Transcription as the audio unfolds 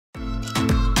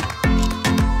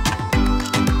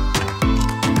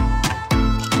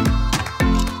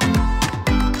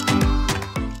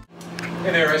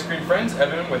Hey there, ice cream friends.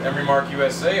 Evan with Emerymark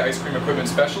USA, ice cream equipment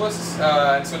specialists.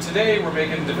 And so today we're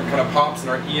making different kind of pops in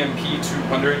our EMP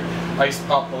 200 ice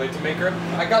pop paleta maker.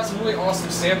 I got some really awesome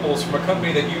samples from a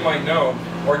company that you might know,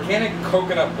 Organic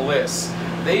Coconut Bliss.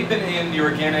 They've been in the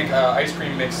organic ice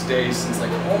cream mix days since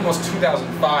like almost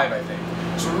 2005, I think.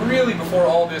 So really before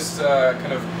all this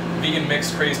kind of vegan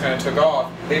mix craze kind of took off.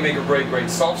 They make a great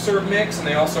soft serve mix, and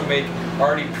they also make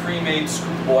already pre-made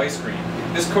scoopable ice cream.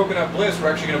 This Coconut Bliss we're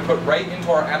actually going to put right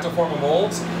into our Ataforma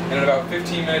molds, and in about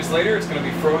 15 minutes later it's going to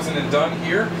be frozen and done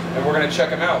here, and we're going to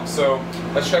check them out. So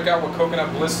let's check out what Coconut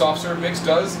Bliss soft serve mix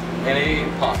does in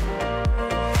a pop.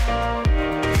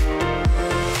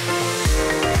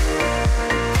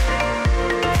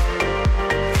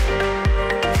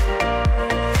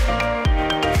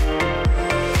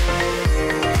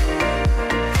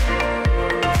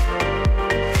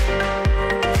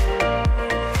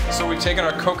 Taking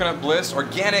our Coconut Bliss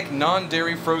organic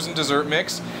non-dairy frozen dessert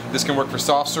mix. This can work for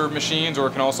soft serve machines, or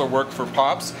it can also work for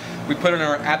pops. We put in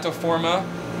our Ataforma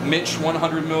Mitch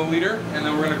 100 milliliter, and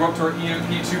then we're going to go up to our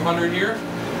EMP 200 here.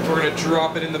 We're going to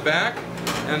drop it in the back,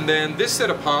 and then this set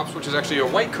of pops, which is actually a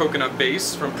white coconut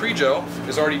base from Pre-Gel,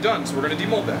 is already done, so we're going to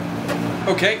demold that.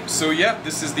 Okay, so yeah,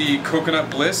 this is the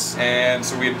Coconut Bliss, and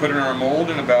so we had put it in our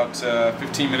mold, and about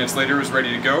 15 minutes later it was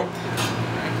ready to go.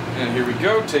 And here we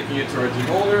go, taking it to our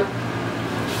demolder.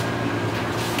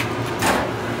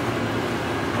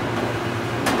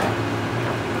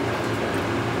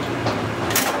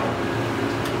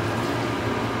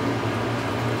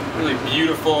 Really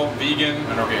beautiful, vegan,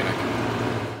 and organic.